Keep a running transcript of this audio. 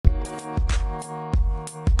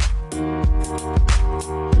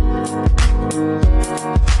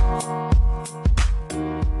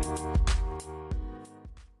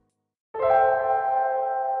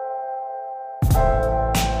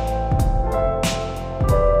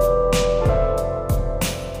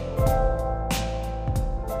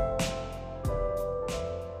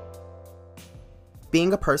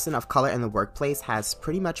being a person of color in the workplace has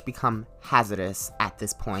pretty much become hazardous at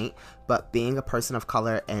this point, but being a person of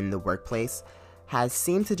color in the workplace has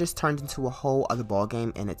seemed to just turn into a whole other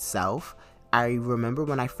ballgame in itself. I remember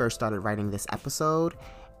when I first started writing this episode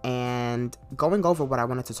and going over what I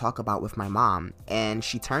wanted to talk about with my mom, and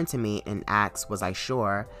she turned to me and asked, was I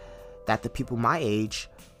sure that the people my age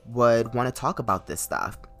would want to talk about this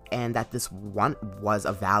stuff, and that this one was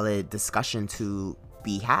a valid discussion to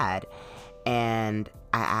be had. And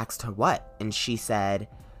I asked her what, and she said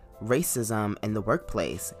racism in the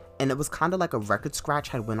workplace. And it was kind of like a record scratch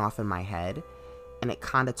had went off in my head, and it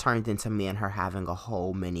kind of turned into me and her having a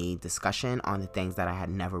whole mini discussion on the things that I had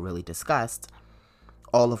never really discussed,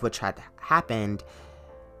 all of which had happened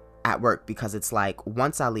at work, because it's like,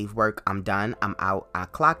 once I leave work, I'm done, I'm out, I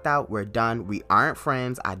clocked out, we're done, we aren't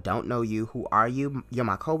friends, I don't know you, who are you, you're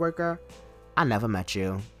my coworker, I never met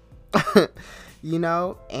you. You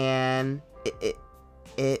know, and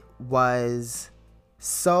it was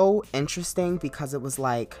so interesting, because it was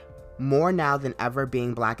like, more now than ever,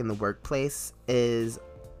 being black in the workplace is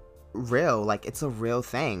real. Like, it's a real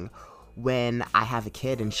thing. When I have a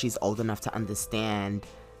kid and she's old enough to understand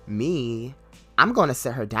me, I'm going to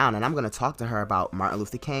sit her down and I'm going to talk to her about Martin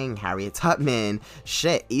Luther King, Harriet Tubman,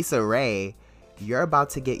 Issa Rae. You're about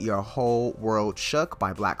to get your whole world shook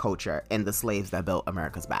by black culture and the slaves that built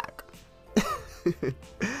America's back.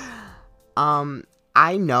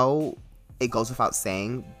 I know it goes without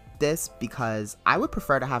saying this, because I would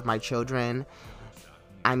prefer to have my children,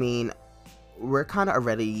 I mean, we're kind of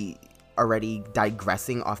already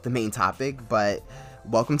digressing off the main topic, but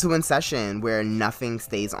welcome to In Session, where nothing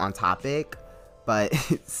stays on topic. But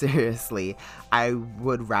seriously, I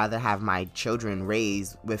would rather have my children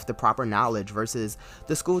raised with the proper knowledge versus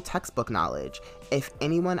the school textbook knowledge. If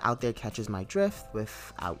anyone out there catches my drift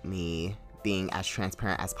without me being as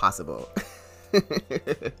transparent as possible.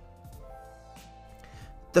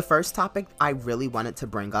 The first topic I really wanted to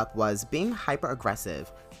bring up was being hyper-aggressive.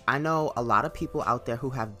 I know a lot of people out there who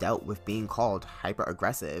have dealt with being called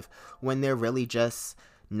hyper-aggressive when they're really just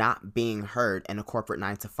not being heard in a corporate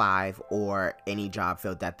 9-to-5 or any job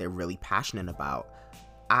field that they're really passionate about.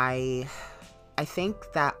 I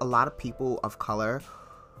think that a lot of people of color,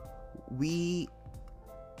 we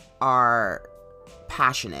are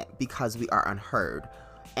passionate because we are unheard.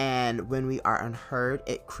 And when we are unheard,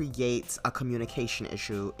 it creates a communication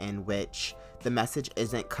issue in which the message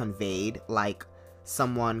isn't conveyed like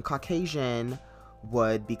someone Caucasian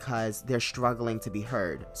would, because they're struggling to be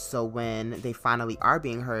heard. So when they finally are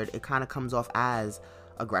being heard, it kind of comes off as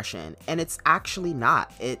aggression. And it's actually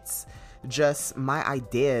not. It's just my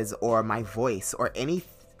ideas or my voice or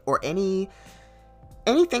anything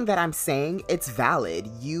that I'm saying, it's valid.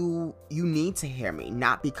 You need to hear me,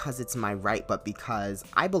 not because it's my right, but because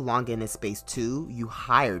I belong in this space too. You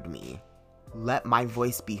hired me. Let my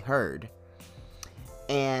voice be heard.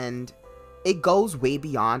 And it goes way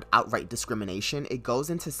beyond outright discrimination. It goes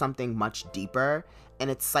into something much deeper, and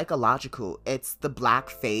it's psychological. It's the black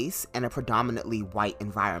face in a predominantly white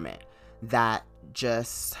environment that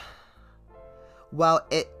just, well,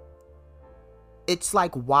 it's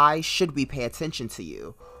like, why should we pay attention to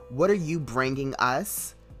you? What are you bringing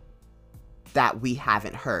us that we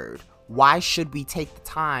haven't heard? Why should we take the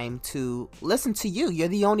time to listen to you? You're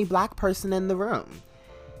the only black person in the room.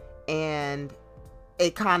 And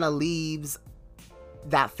it kind of leaves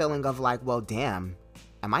that feeling of like, well, damn,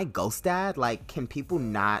 am I ghost dad? Like, can people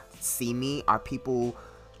not see me? Are people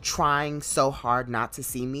trying so hard not to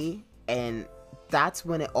see me? And that's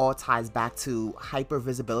when it all ties back to hyper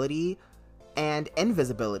visibility and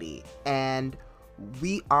invisibility. And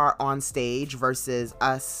we are on stage versus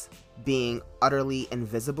us being utterly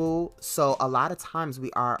invisible. So a lot of times we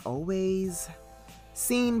are always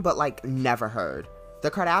seen, but like never heard. The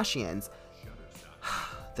Kardashians.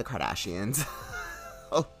 The Kardashians.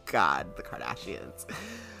 Oh God, the Kardashians.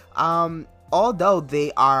 Although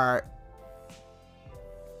they are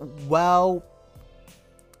well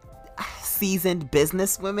seasoned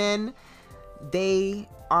businesswomen, they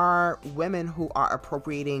are women who are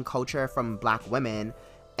appropriating culture from black women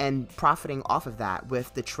and profiting off of that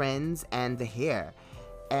with the trends and the hair.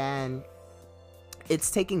 And it's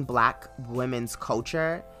taking black women's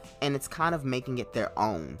culture and it's kind of making it their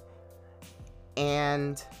own.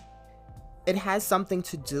 And it has something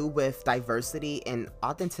to do with diversity and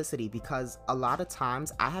authenticity, because a lot of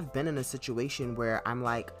times I have been in a situation where I'm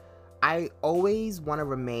like, I always want to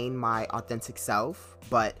remain my authentic self,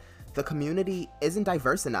 but the community isn't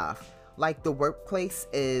diverse enough. Like, the workplace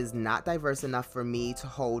is not diverse enough for me to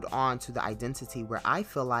hold on to the identity where I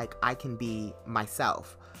feel like I can be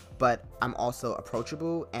myself. but I'm also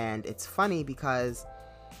approachable. And it's funny because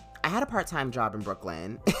I had a part-time job in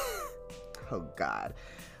Brooklyn. Oh God.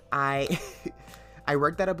 I I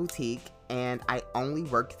worked at a boutique, and I only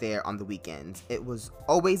worked there on the weekends. It was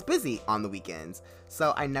always busy on the weekends.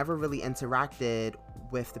 So I never really interacted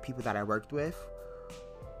with the people that I worked with,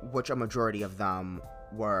 which a majority of them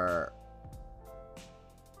were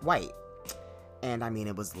white. And I mean,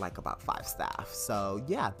 it was like about 5 staff. So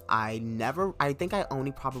yeah, I think I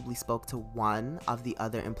only probably spoke to one of the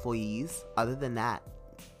other employees. Other than that,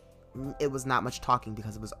 it was not much talking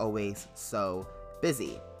because it was always so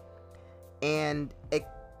busy. And it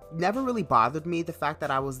never really bothered me, the fact that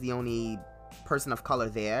I was the only person of color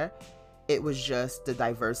there. It was just the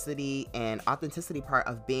diversity and authenticity part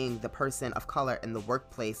of being the person of color in the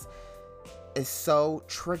workplace is so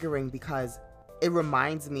triggering, because it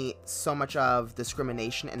reminds me so much of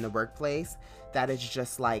discrimination in the workplace that it's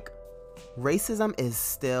just like racism is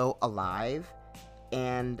still alive.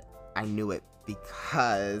 And I knew it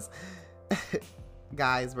because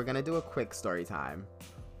guys, we're gonna do a quick story time.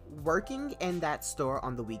 Working in that store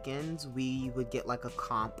on the weekends, we would get like a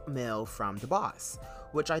comp meal from the boss,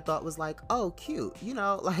 which I thought was like, oh, cute, you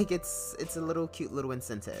know, like it's a little cute little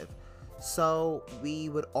incentive. So we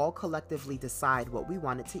would all collectively decide what we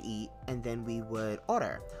wanted to eat, and then we would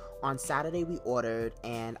order. On Saturday we ordered,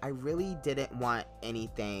 and I really didn't want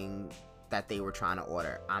anything that they were trying to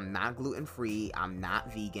order. I'm not gluten-free, I'm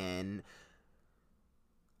not vegan,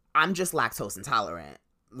 I'm just lactose intolerant.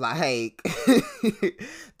 Like,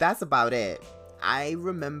 that's about it. I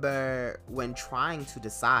remember when trying to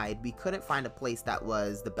decide, we couldn't find a place that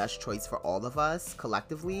was the best choice for all of us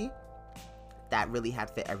collectively that really had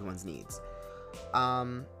fit everyone's needs.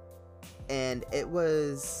 And it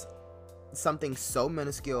was something so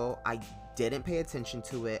minuscule, I didn't pay attention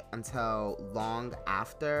to it until long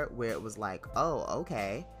after, where it was like, oh,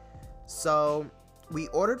 okay. So we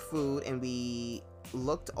ordered food and we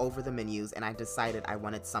looked over the menus, and I decided I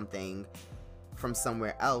wanted something from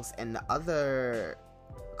somewhere else, and the other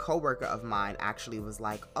coworker of mine actually was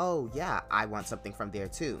like, oh yeah, I want something from there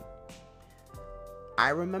too. I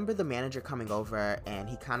remember the manager coming over, and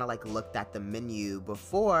he kind of like looked at the menu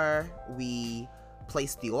before we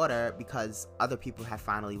placed the order, because other people had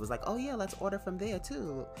finally was like, oh yeah, let's order from there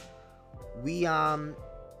too. We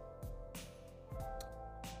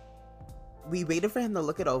waited for him to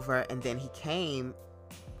look it over, and then he came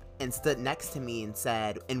and stood next to me and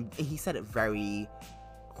said, and he said it very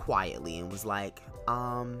quietly and was like,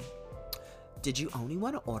 did you only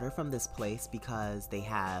want to order from this place because they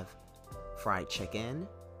have fried chicken?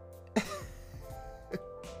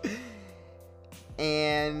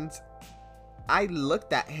 And I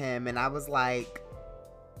looked at him and I was like,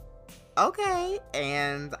 okay.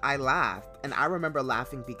 And I laughed. And I remember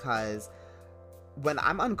laughing because when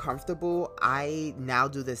I'm uncomfortable, I now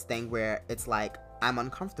do this thing where it's like, I'm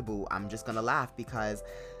uncomfortable, I'm just gonna laugh, because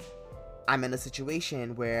I'm in a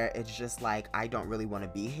situation where it's just like, I don't really want to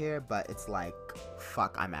be here, but it's like,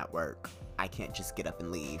 fuck, I'm at work, I can't just get up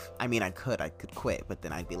and leave. I mean, I could quit, but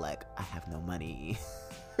then I'd be like, I have no money.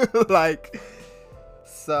 Like,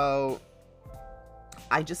 so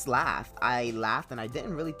I just laughed. I laughed and I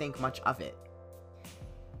didn't really think much of it.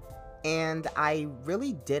 And I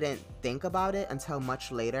really didn't think about it until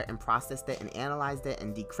much later, and processed it and analyzed it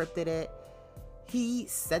and decrypted it. He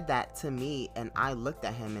said that to me, and I looked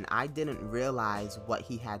at him, and I didn't realize what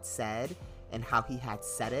he had said and how he had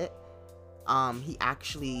said it. He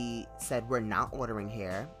actually said, we're not ordering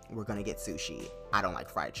here, we're gonna get sushi. I don't like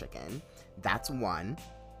fried chicken. That's one.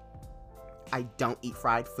 I don't eat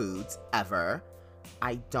fried foods ever.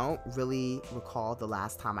 I don't really recall the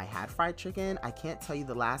last time I had fried chicken. I can't tell you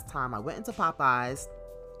the last time I went into Popeyes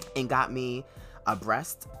and got me a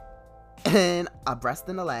breast and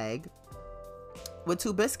a leg with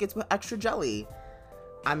 2 biscuits with extra jelly.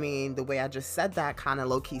 I mean, the way I just said that kind of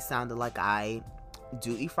low-key sounded like I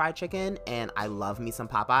do eat fried chicken and I love me some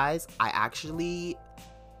Popeyes. I actually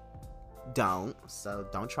don't, so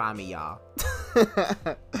don't try me, y'all.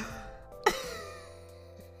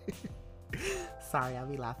 Sorry, I'll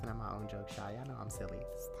be laughing at my own jokes, y'all. Y'all know I'm silly.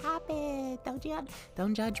 Stop it.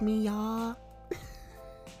 Don't judge me, y'all.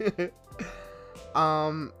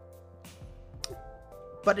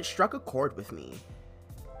 But it struck a chord with me.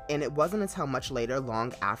 And it wasn't until much later,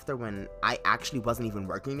 long after, when I actually wasn't even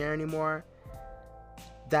working there anymore,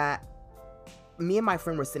 that me and my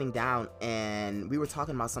friend were sitting down and we were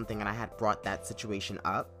talking about something, and I had brought that situation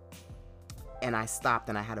up. And I stopped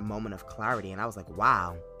and I had a moment of clarity, and I was like,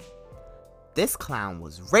 wow, this clown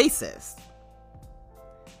was racist.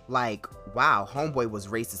 Like, wow, homeboy was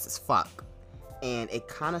racist as fuck. And it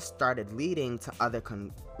kind of started leading to other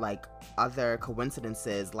like other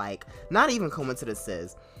coincidences, like not even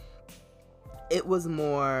coincidences. It was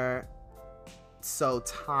more so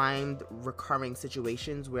timed recurring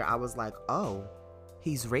situations where I was like, oh,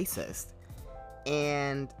 he's racist.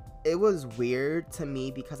 And it was weird to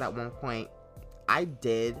me because at one point I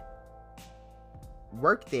did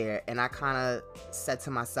work there and I kind of said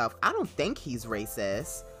to myself, I don't think he's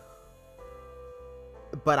racist,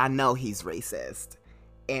 but I know he's racist.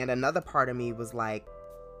 And another part of me was like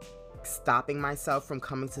stopping myself from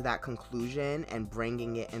coming to that conclusion and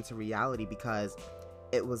bringing it into reality, because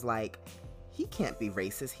it was like, he can't be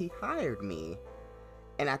racist, he hired me.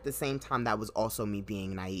 And at the same time, that was also me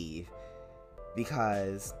being naive,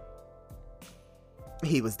 because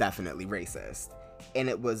he was definitely racist. And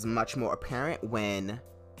it was much more apparent when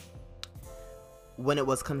it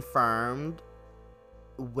was confirmed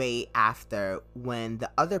way after, when the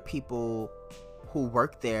other people who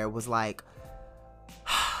worked there was like,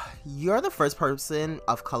 you're the first person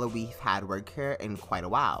of color we've had work here in quite a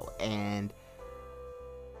while. And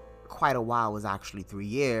quite a while was actually 3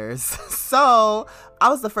 years. So I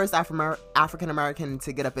was the first African American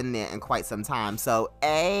to get up in there in quite some time. So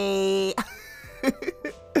I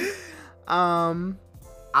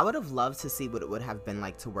would have loved to see what it would have been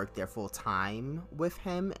like to work there full time with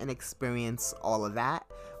him and experience all of that.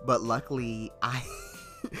 But luckily I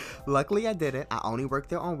didn't. I only worked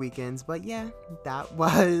there on weekends. But yeah, that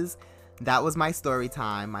was my story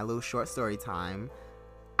time, my little short story time.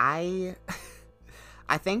 I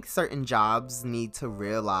think certain jobs need to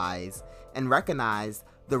realize and recognize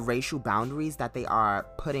the racial boundaries that they are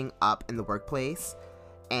putting up in the workplace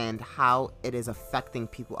and how it is affecting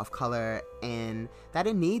people of color, and that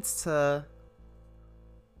it needs to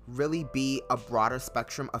really be a broader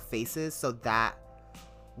spectrum of faces, so that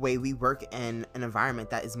way we work in an environment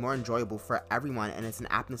that is more enjoyable for everyone, and it's an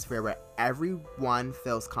atmosphere where everyone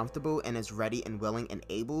feels comfortable and is ready and willing and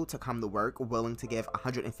able to come to work, willing to give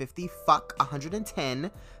 150, fuck 110,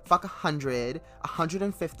 fuck 100,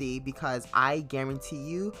 150, because I guarantee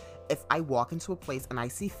you, if I walk into a place and I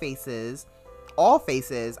see faces, all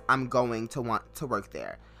faces, I'm going to want to work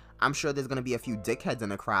there. I'm sure there's going to be a few dickheads in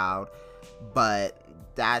the crowd, but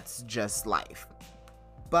that's just life.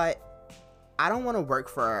 But I don't want to work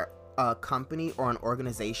for a company or an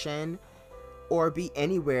organization or be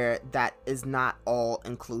anywhere that is not all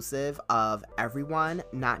inclusive of everyone,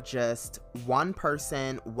 not just one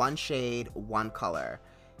person, one shade, one color.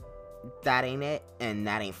 That ain't it, and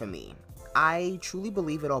that ain't for me. I truly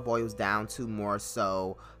believe it all boils down to more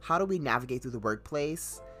so, how do we navigate through the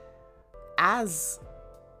workplace as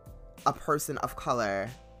a person of color?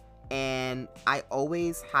 And I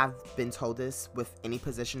always have been told this with any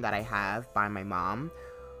position that I have by my mom.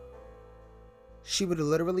 She would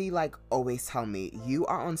literally like always tell me, you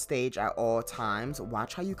are on stage at all times.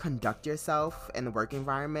 Watch how you conduct yourself in the work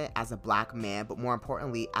environment as a black man, but more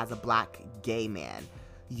importantly, as a black gay man.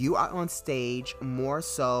 You are on stage more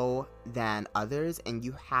so than others, and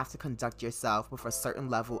you have to conduct yourself with a certain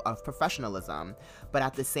level of professionalism. But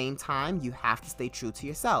at the same time, you have to stay true to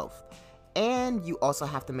yourself. And you also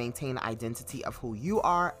have to maintain the identity of who you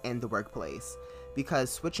are in the workplace, because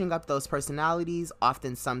switching up those personalities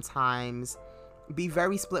often sometimes be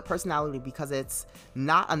very split personality, because it's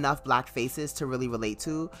not enough black faces to really relate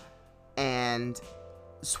to. And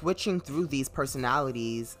switching through these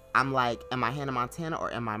personalities, I'm like, am I Hannah Montana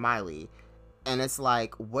or am I Miley? And it's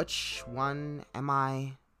like, which one am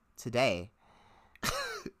I today?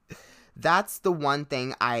 That's the one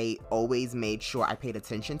thing I always made sure I paid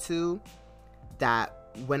attention to,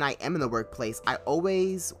 that when I am in the workplace, I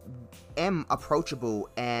always am approachable,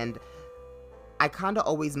 and I kind of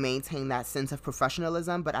always maintain that sense of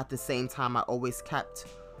professionalism, but at the same time, I always kept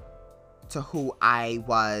to who I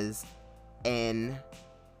was in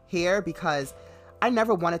here, because I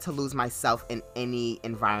never wanted to lose myself in any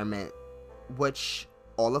environment, which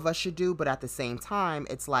all of us should do. But at the same time,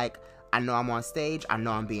 it's like, I know I'm on stage, I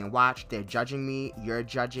know I'm being watched, they're judging me, you're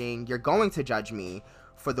going to judge me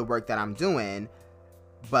for the work that I'm doing,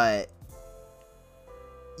 but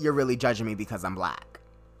you're really judging me because I'm black.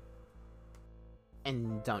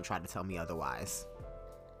 And don't try to tell me otherwise.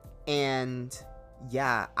 And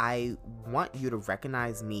yeah, I want you to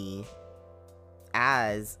recognize me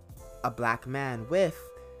as a black man with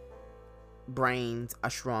brains,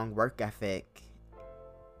 a strong work ethic,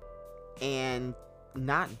 and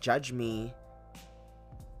not judge me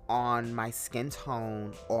on my skin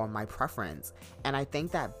tone or my preference. And I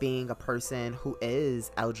think that being a person who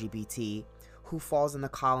is LGBT, who falls in the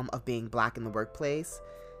column of being black in the workplace,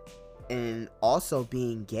 and also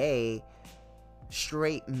being gay,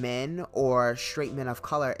 straight men or straight men of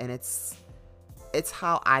color, and it's it's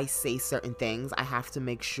how I say certain things. I have to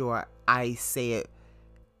make sure I say it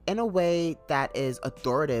in a way that is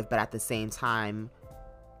authoritative, but at the same time,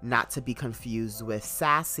 not to be confused with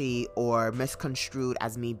sassy or misconstrued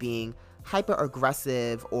as me being hyper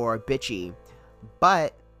aggressive or bitchy.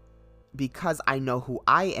 But because I know who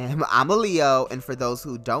I am, I'm a Leo. And for those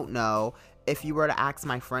who don't know, if you were to ask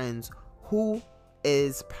my friends, who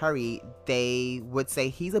is Perry, they would say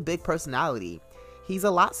he's a big personality. He's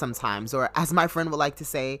a lot sometimes. Or as my friend would like to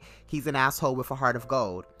say, he's an asshole with a heart of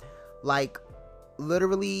gold. Like,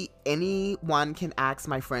 literally anyone can ask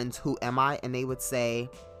my friends, who am I? And they would say,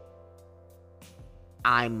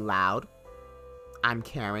 I'm loud, I'm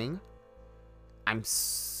caring, I'm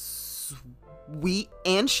sweet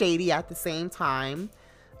and shady at the same time,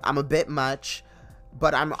 I'm a bit much,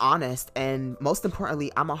 but I'm honest, and most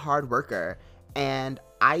importantly, I'm a hard worker. And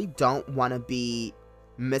I don't want to be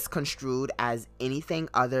misconstrued as anything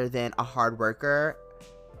other than a hard worker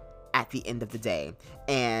at the end of the day.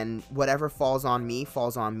 And whatever falls on me,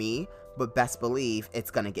 but best believe it's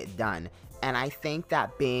gonna get done. And I think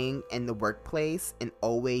that being in the workplace and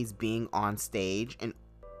always being on stage and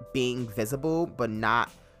being visible but not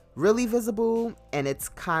really visible, and it's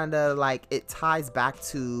kind of like it ties back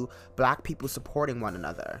to Black people supporting one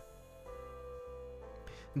another.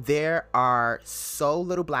 There are so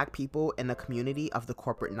little Black people in the community of the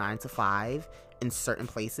corporate 9 to 5 in certain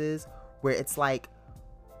places where it's like,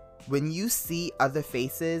 when you see other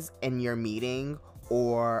faces in your meeting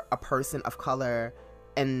or a person of color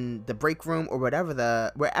in the break room or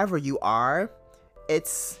wherever you are,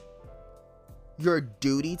 it's your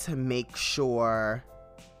duty to make sure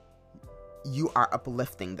you are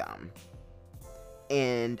uplifting them.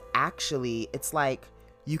 And actually, it's like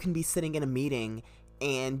you can be sitting in a meeting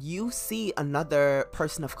and you see another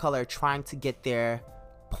person of color trying to get their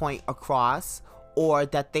point across, or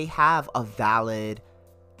that they have a valid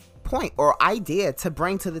point or idea to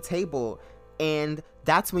bring to the table. And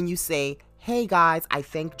that's when you say, hey guys, I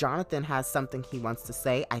think Jonathan has something he wants to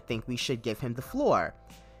say. I think we should give him the floor.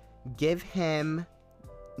 Give him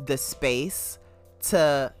the space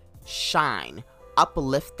to shine.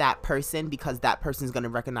 Uplift that person, because that person's going to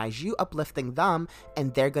recognize you uplifting them,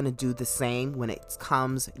 and they're going to do the same when it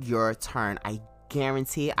comes your turn. I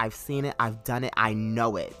guarantee it. I've seen it. I've done it. I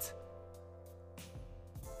know it.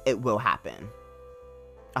 It will happen.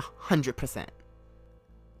 100%.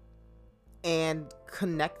 And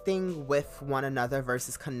connecting with one another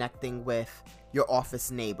versus connecting with your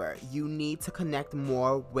office neighbor. You need to connect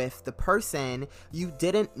more with the person you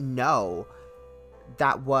didn't know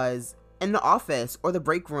that was in the office or the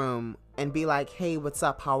break room, and be like, hey, what's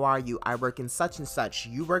up? How are you? I work in such and such.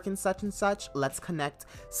 You work in such and such. Let's connect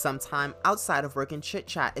sometime outside of work and chit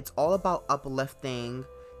chat. It's all about uplifting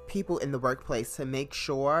people in the workplace to make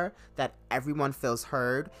sure that everyone feels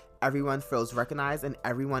heard, everyone feels recognized, and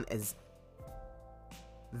everyone is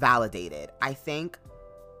validated. I think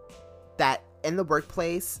that in the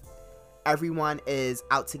workplace, everyone is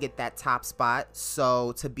out to get that top spot.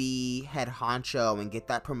 So to be head honcho and get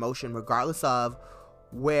that promotion, regardless of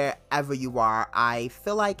wherever you are, I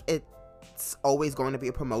feel like it's always going to be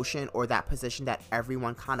a promotion or that position that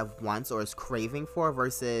everyone kind of wants or is craving for,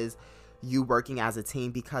 versus you working as a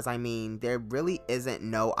team. Because I mean, there really isn't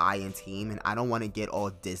no I in team, and I don't want to get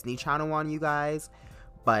all Disney Channel on you guys,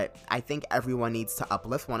 but I think everyone needs to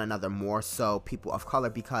uplift one another, more so people of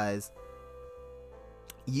color, because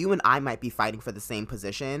you and I might be fighting for the same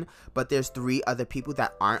position, but there's 3 other people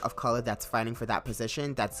that aren't of color that's fighting for that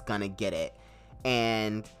position that's gonna get it.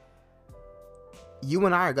 And you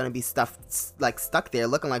and I are gonna be stuck there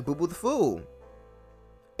looking like Boo Boo the Fool.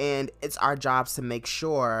 And it's our jobs to make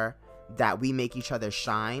sure that we make each other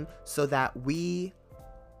shine, so that we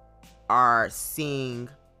are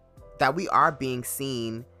being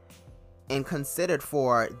seen and considered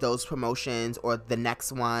for those promotions, or the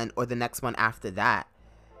next one, or the next one after that.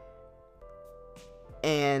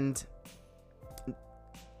 And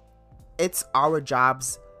it's our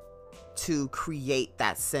jobs to create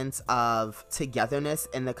that sense of togetherness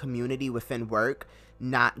in the community within work,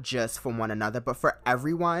 not just for one another, but for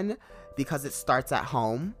everyone, because it starts at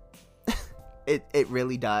home. It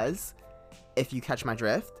really does, if you catch my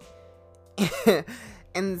drift.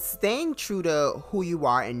 And staying true to who you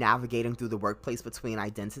are and navigating through the workplace between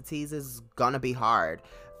identities is gonna be hard.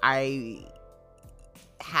 I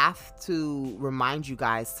have to remind you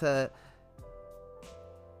guys that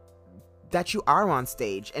you are on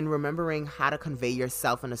stage, and remembering how to convey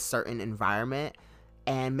yourself in a certain environment,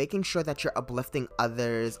 and making sure that you're uplifting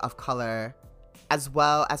others of color as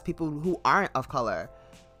well as people who aren't of color,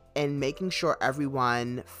 and making sure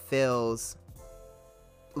everyone feels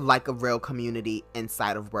like a real community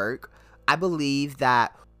inside of work. I believe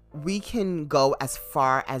that we can go as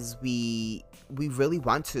far as we really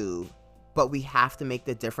want to, but we have to make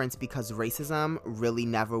the difference, because racism really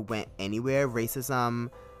never went anywhere. Racism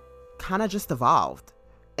kind of just evolved,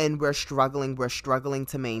 and we're struggling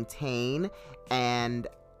to maintain and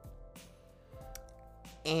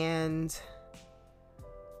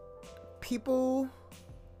people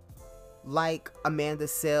like Amanda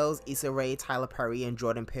Seales, Issa Rae, Tyler Perry, and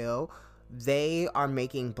Jordan Peele, they are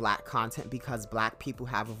making black content because black people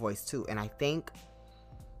have a voice too. And I think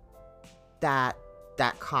that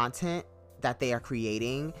content that they are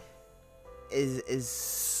creating is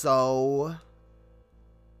so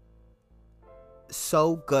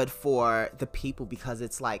good for the people, because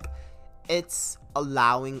it's like, it's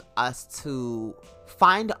allowing us to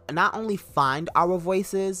not only find our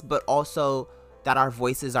voices, but also that our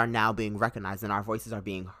voices are now being recognized and our voices are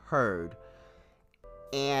being heard.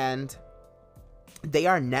 And they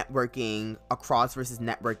are networking across versus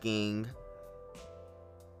networking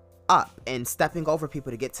up and stepping over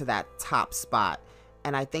people to get to that top spot.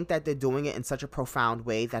 And I think that they're doing it in such a profound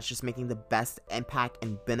way that's just making the best impact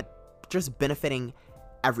and just benefiting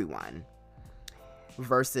everyone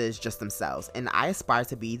versus just themselves. And I aspire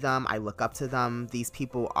to be them. I look up to them. These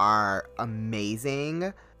people are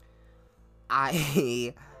amazing.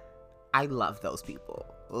 I love those people.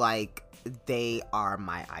 Like, they are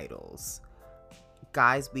my idols.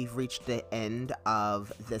 Guys, we've reached the end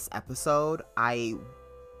of this episode. I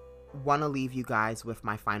want to leave you guys with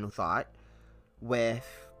my final thought, with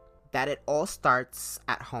that it all starts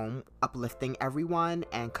at home, uplifting everyone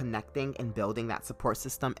and connecting and building that support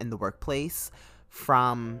system in the workplace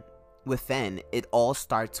from within. It all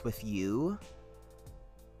starts with you.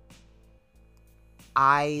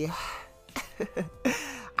 I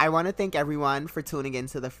want to thank everyone for tuning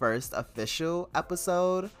into the first official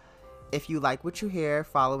episode. If you like what you hear,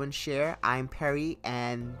 follow and share. I'm Perry,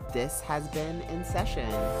 and this has been In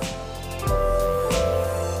Session.